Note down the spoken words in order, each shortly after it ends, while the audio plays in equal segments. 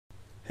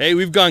Hey,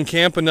 we've gone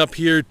camping up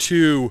here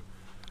to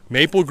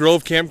Maple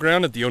Grove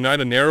Campground at the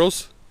Oneida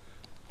Narrows.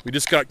 We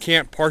just got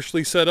camp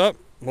partially set up.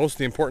 Most of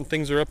the important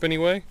things are up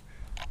anyway.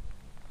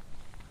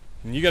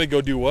 And you gotta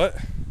go do what?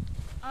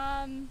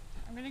 I'm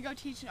gonna go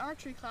teach an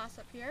archery class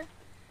up here,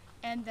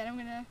 and then I'm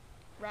gonna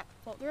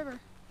float the river.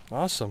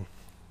 Awesome.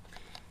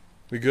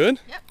 We good?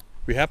 Yep.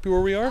 We happy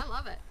where we are? I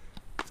love it.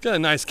 It's got a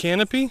nice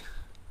canopy.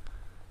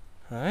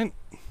 Alright.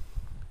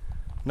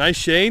 Nice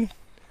shade.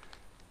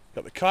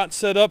 Got the cot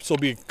set up so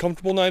it'll be a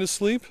comfortable night of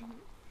sleep.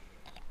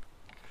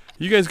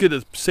 You guys get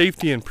the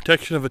safety and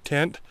protection of a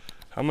tent.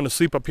 I'm gonna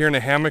sleep up here in a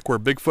hammock where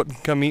Bigfoot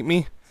can come eat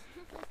me.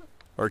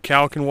 Or a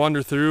cow can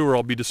wander through, or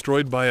I'll be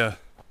destroyed by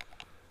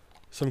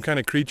some kind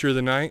of creature of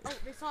the night. Oh,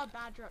 they saw a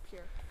badger up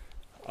here.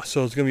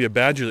 So it's gonna be a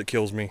badger that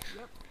kills me.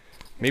 Yep.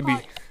 Maybe.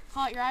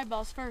 Call out your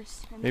eyeballs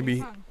first. And maybe.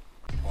 then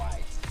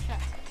okay.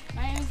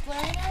 My name is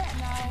Laurana,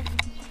 and I'll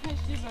teach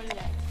you about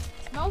today.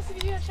 Most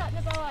of you have shot in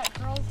a bow at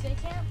girls' day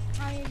camp.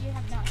 How many of you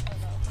have not shot a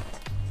bow?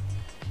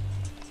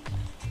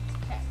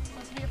 Okay, so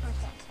this will be your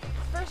first one.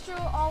 First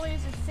rule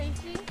always is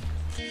safety.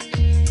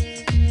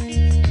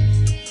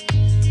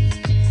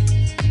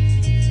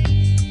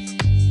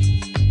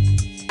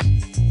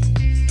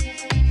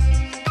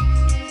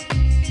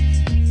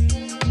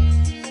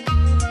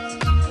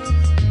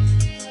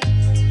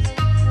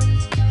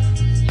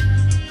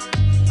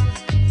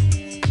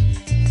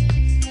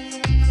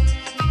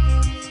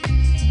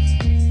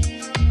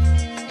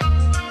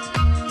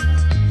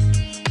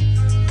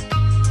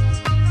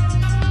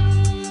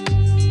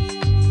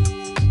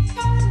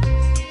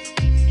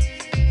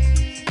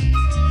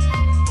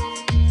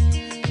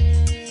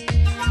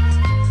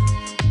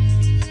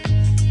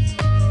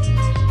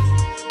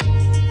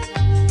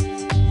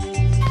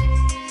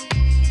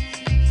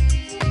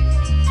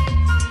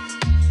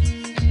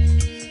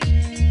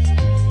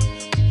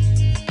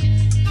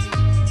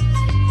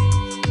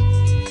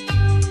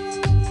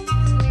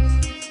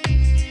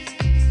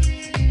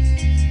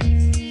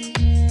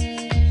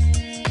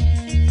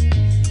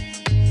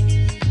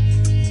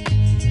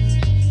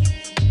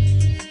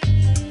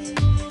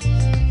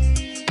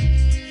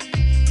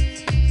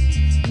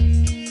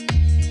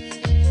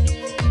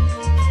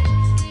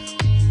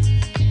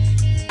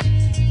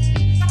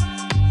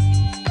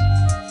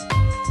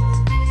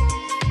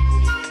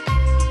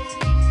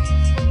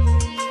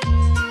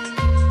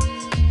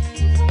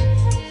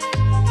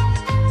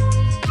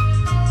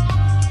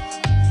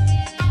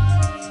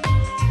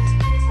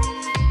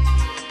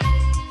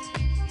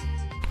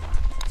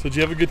 So did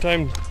you have a good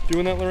time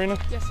doing that, Lorena?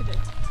 Yes, I did.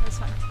 It was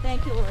fun.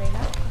 Thank you,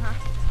 Lorena.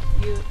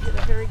 You did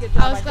a very good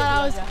job. I was glad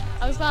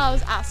I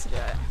was asked to do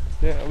it.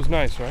 Yeah, it was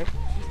nice, right?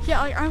 Yeah,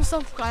 like, I'm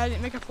so glad I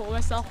didn't make a fool of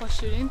myself while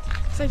shooting,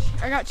 because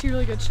I got 2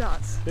 really good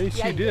shots. Yes,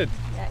 Yeah, you did.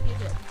 Yeah, you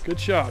did. Good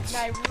shots.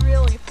 And I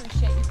really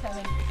appreciate you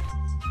coming.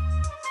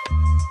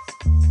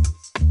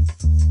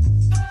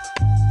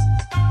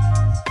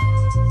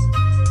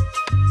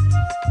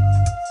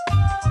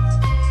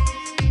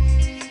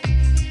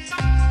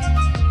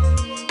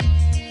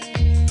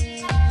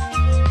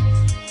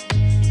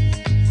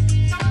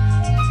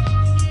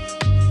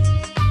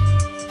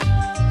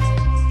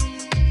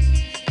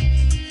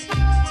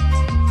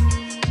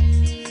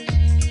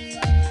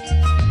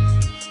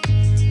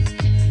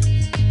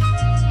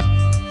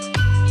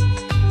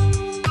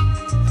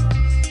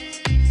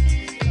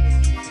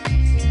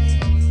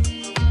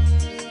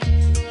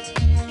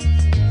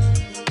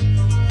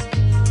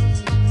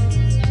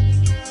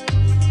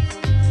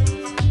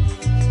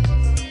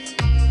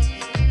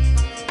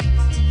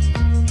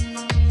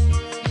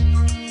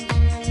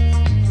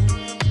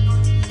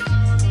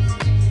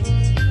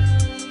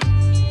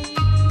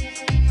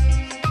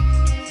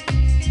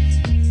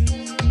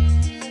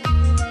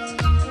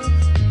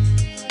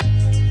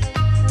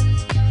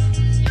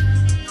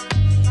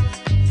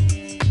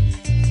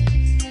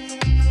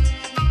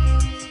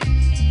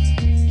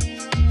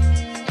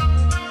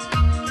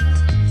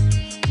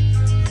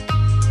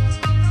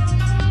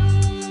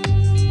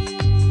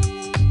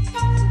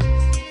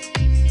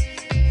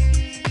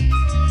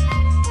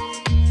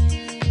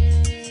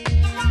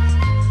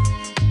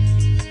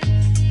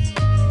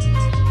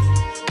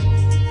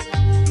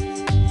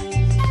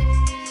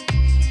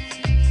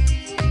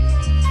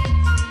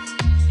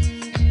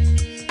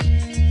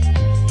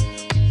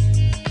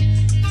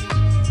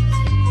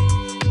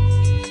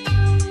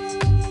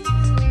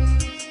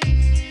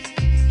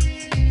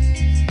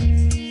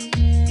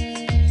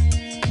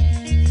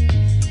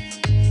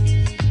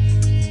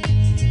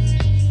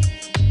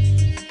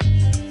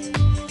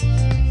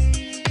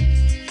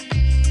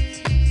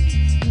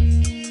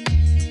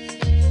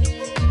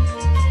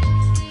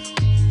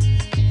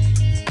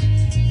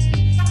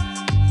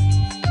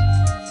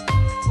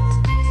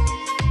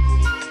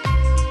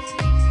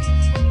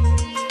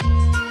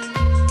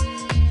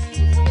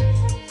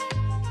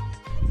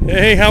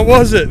 Hey, how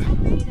was it? I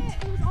made it. It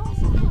was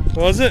awesome.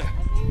 Was it? I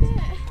made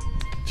it.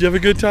 Did you have a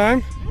good time?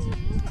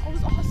 It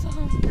was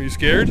awesome. Were you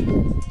scared?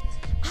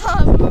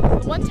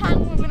 One time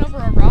when we went over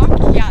a rock,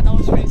 yeah, that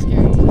was pretty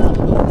scary.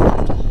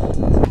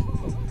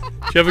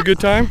 Did you have a good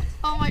time?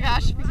 Oh my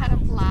gosh, we had a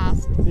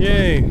last.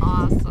 Yay.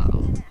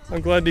 Awesome.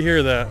 I'm glad to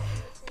hear that.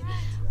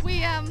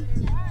 We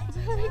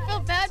we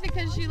felt bad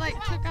because she like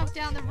took off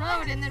down the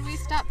road and then we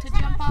stopped to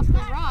jump off the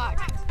rock.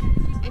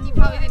 And you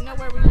probably didn't know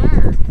where we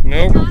were.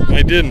 Nope,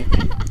 I didn't.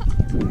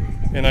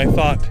 And I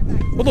thought,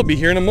 well, they'll be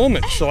here in a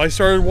moment. So I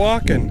started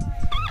walking.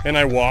 And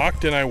I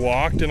walked and I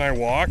walked and I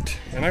walked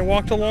and I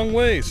walked a long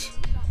ways.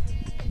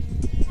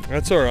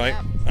 That's all right.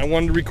 Yep. I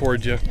wanted to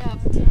record you. Yep.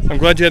 I'm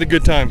glad you had a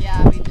good time.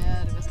 Yeah, we did.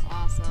 It was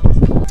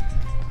awesome.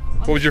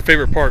 What was your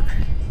favorite part?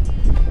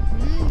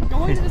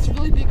 Going to this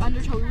really big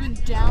undertow. We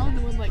went down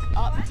and went like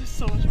up. It was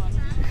so much fun.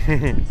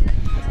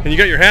 And you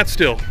got your hat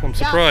still. I'm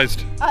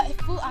surprised.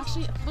 It flew off.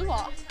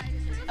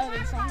 Oh,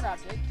 then someone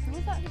grabbed it. Who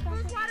was that who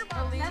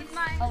grabbed it?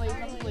 Elise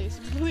from the police.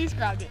 The police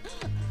grabbed it.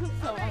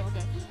 So, okay.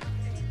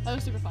 That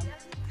was super fun.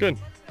 Good.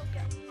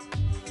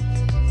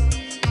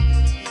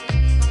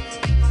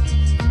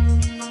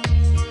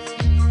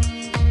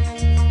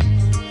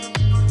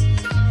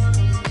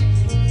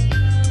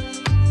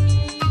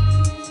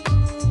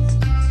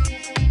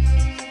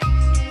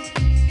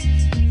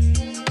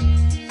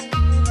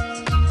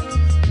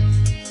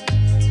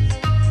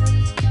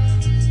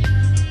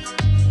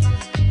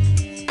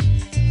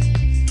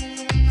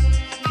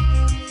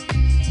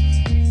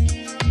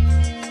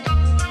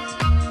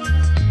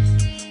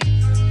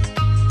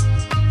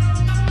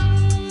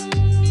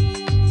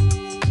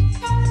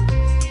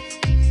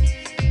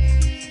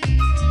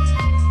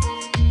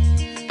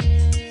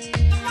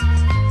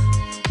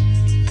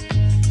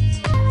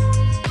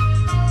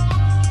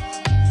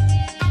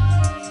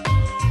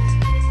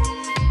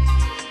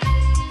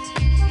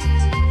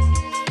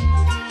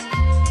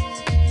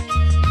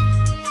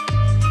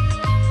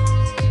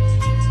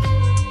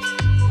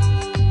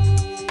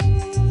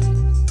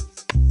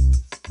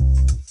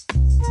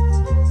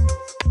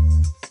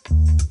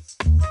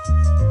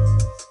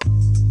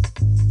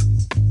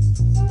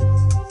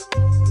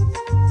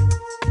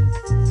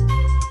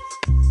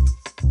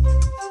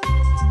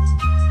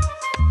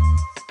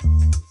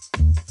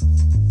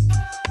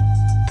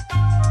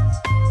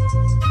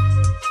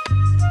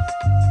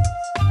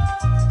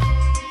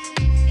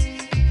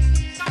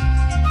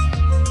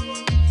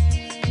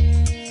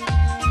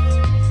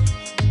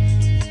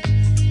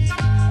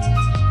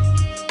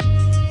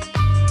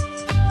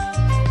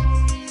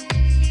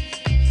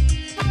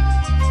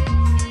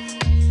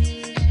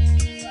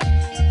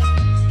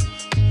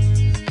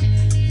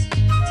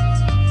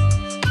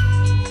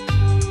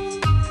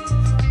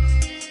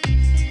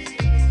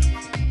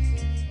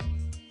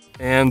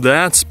 And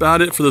that's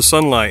about it for the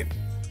sunlight.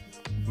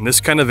 And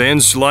this kind of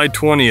ends July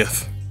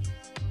 20th.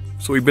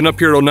 So we've been up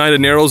here at Oneida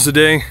Narrows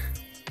today.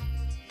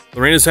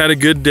 Lorena's had a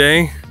good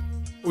day.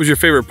 What was your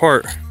favorite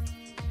part?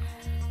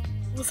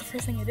 What was the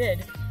first thing I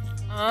did?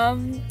 I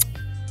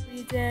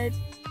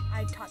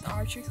taught the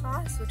archery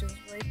class, which was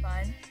really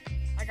fun.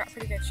 I got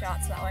pretty good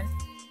shots that one.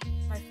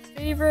 My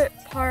favorite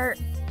part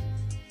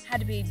had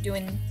to be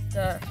running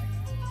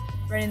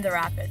the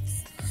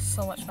rapids.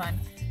 So much fun.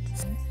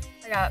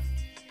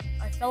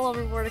 I fell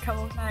overboard a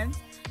couple of times,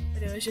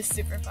 but it was just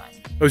super fun.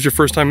 That was your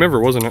first time ever,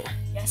 wasn't it?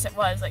 Yes, it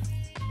was. Like,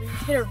 we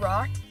hit a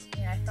rock,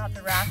 and I thought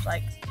the raft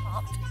like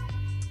popped,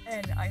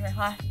 and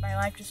my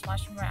life just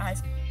flashed from my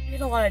eyes. We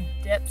had a lot of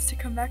dips to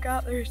come back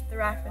up. The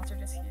rapids are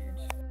just huge.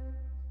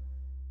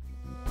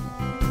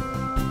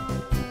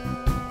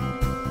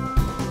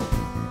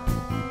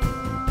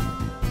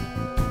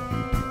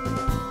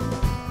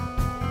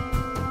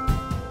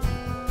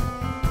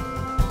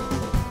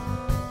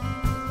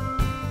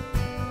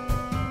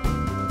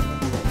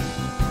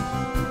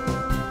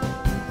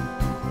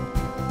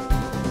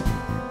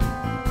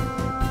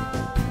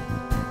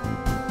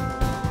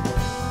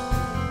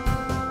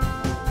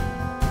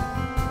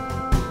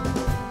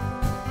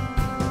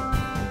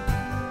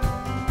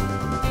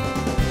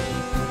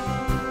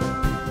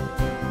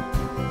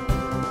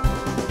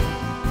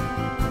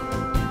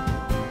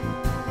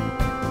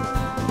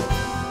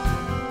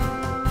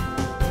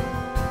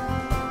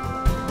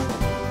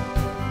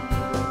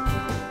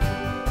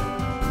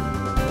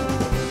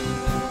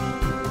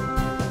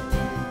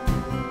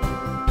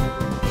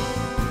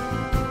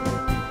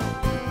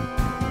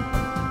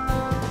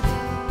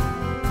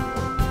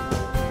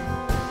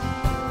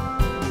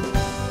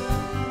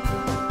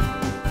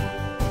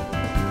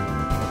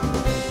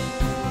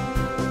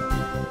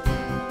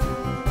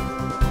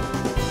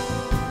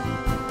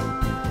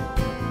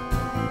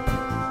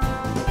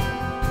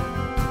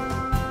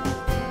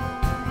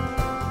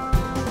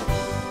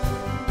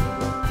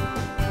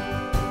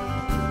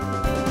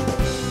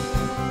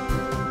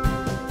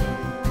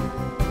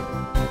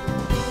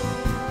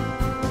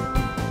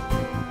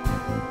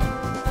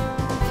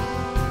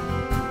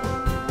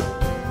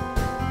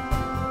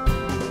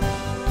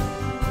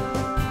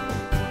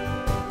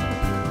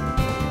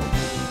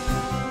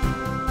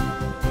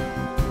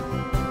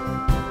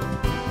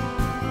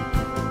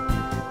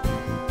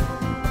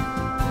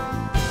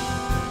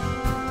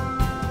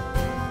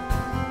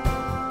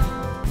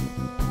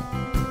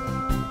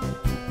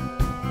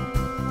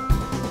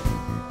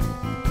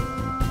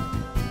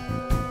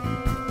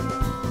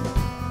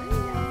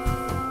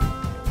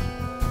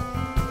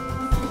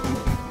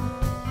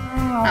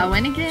 I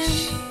win again.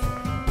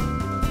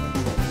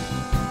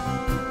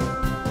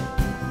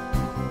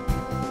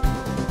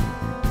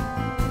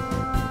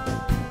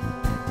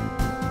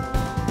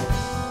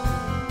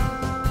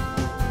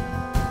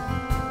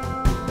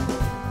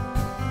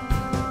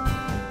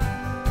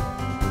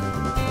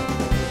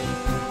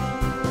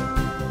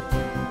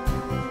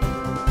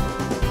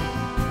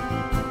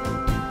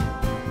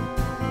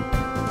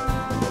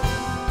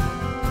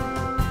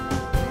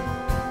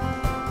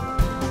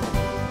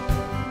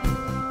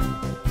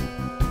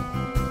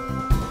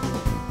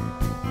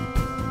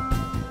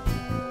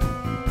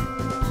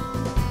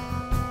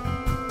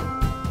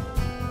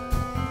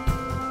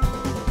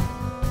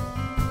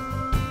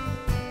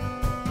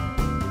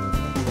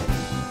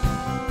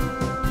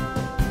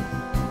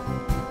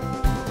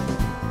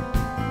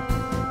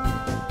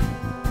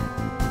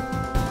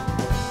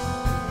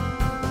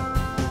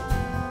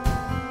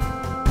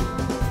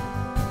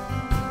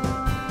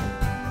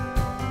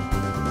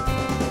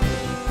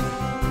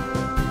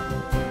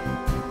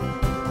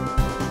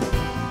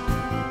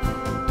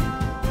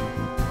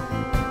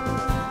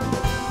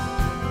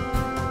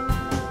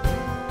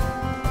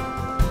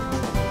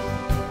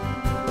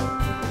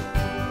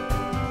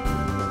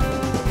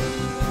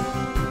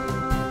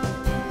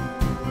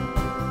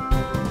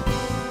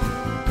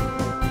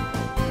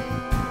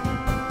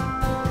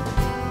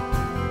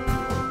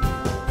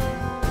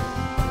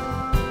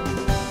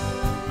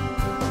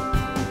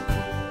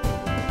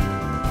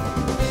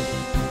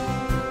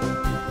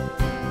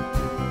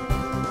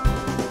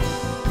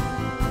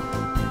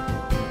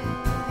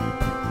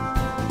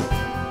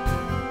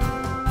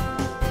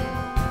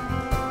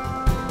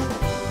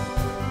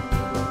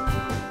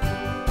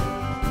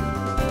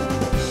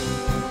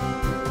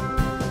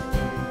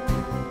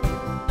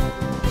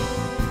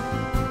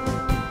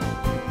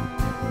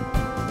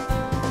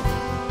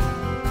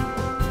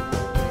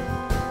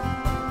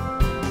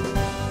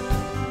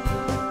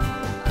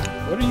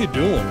 What are you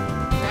doing?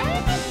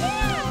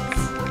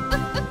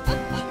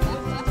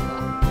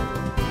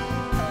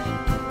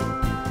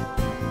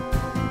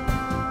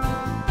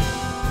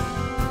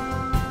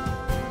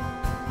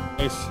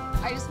 Nice.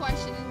 I just want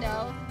you to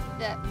know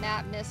that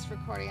Matt missed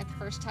recording it the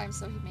first time,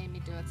 so he made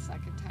me do it the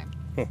second time.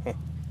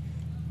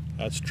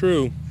 That's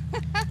true.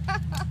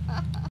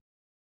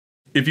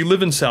 If you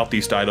live in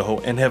southeast Idaho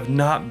and have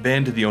not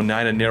been to the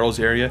Oneida Narrows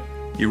area,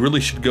 you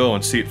really should go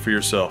and see it for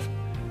yourself.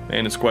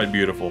 Man, it's quite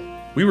beautiful.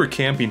 We were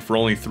camping for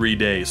only 3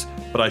 days,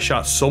 but I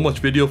shot so much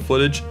video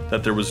footage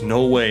that there was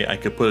no way I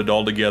could put it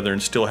all together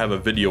and still have a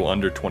video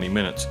under 20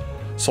 minutes.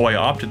 So I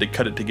opted to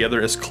cut it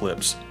together as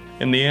clips.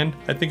 In the end,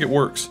 I think it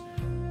works.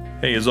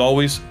 Hey, as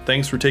always,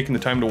 thanks for taking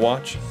the time to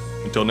watch.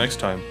 Until next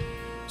time,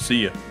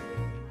 see ya.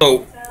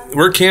 So,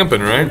 we're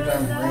camping, right?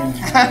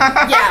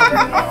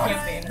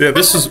 Yeah,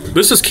 this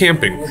is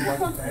camping.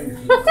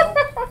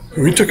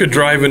 We took a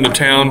drive into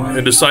town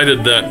and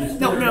decided that...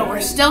 No,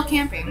 we're still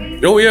camping.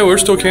 Oh yeah, we're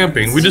still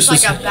camping. We just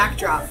like a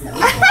backdrop.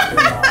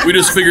 We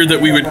just figured that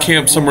we would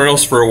camp somewhere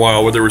else for a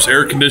while where there was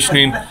air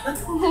conditioning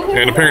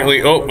and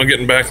apparently, oh, I'm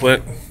getting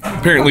backlit.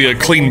 Apparently a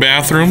clean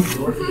bathroom.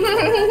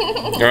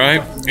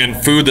 Alright, and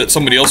food that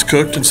somebody else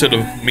cooked instead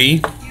of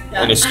me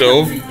on a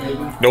stove.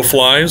 No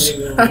flies.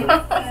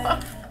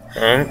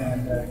 Alright.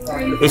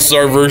 This is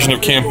our version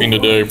of camping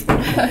today.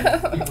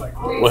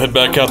 We'll head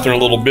back out there in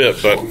a little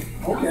bit, but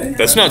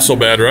that's not so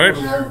bad, right?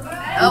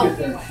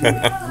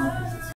 Oh.